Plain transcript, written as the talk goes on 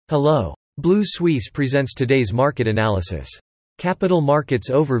Hello. Blue Suisse presents today's market analysis. Capital Markets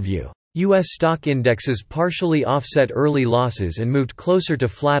Overview. U.S. stock indexes partially offset early losses and moved closer to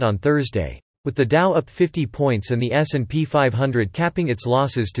flat on Thursday, with the Dow up 50 points and the S&P 500 capping its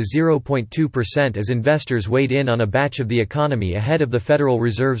losses to 0.2% as investors weighed in on a batch of the economy ahead of the Federal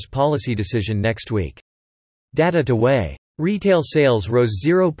Reserve's policy decision next week. Data to weigh. Retail sales rose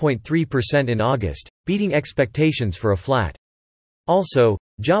 0.3% in August, beating expectations for a flat. Also,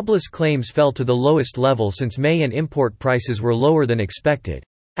 jobless claims fell to the lowest level since May and import prices were lower than expected,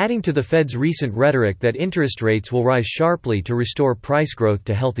 adding to the Fed's recent rhetoric that interest rates will rise sharply to restore price growth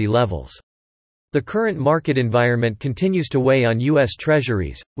to healthy levels. The current market environment continues to weigh on U.S.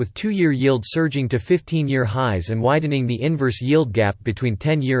 Treasuries, with two-year yield surging to 15-year highs and widening the inverse yield gap between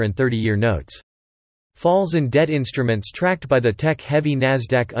 10-year and 30-year notes. Falls in debt instruments tracked by the tech-heavy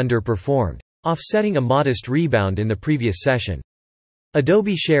Nasdaq underperformed, offsetting a modest rebound in the previous session.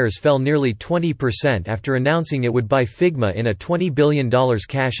 Adobe shares fell nearly 20% after announcing it would buy Figma in a $20 billion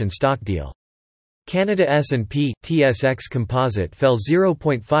cash and stock deal. Canada S&P/TSX Composite fell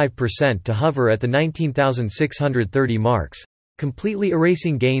 0.5% to hover at the 19,630 marks, completely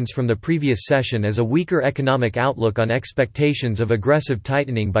erasing gains from the previous session as a weaker economic outlook on expectations of aggressive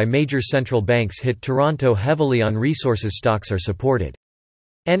tightening by major central banks hit Toronto. Heavily on resources stocks are supported.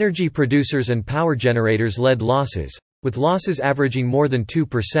 Energy producers and power generators led losses, with losses averaging more than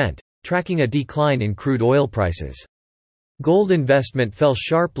 2%, tracking a decline in crude oil prices. Gold investment fell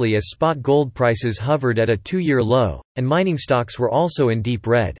sharply as spot gold prices hovered at a two-year low, and mining stocks were also in deep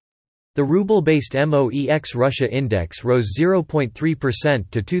red. The ruble-based MOEX Russia index rose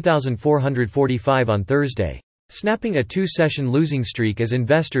 0.3% to 2,445 on Thursday, snapping a two-session losing streak as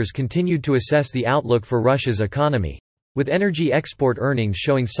investors continued to assess the outlook for Russia's economy, with energy export earnings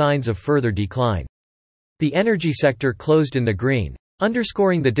showing signs of further decline. The energy sector closed in the green,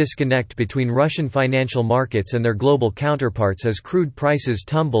 underscoring the disconnect between Russian financial markets and their global counterparts as crude prices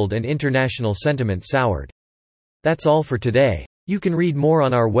tumbled and international sentiment soured. That's all for today. You can read more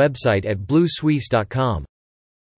on our website at bluesuisse.com.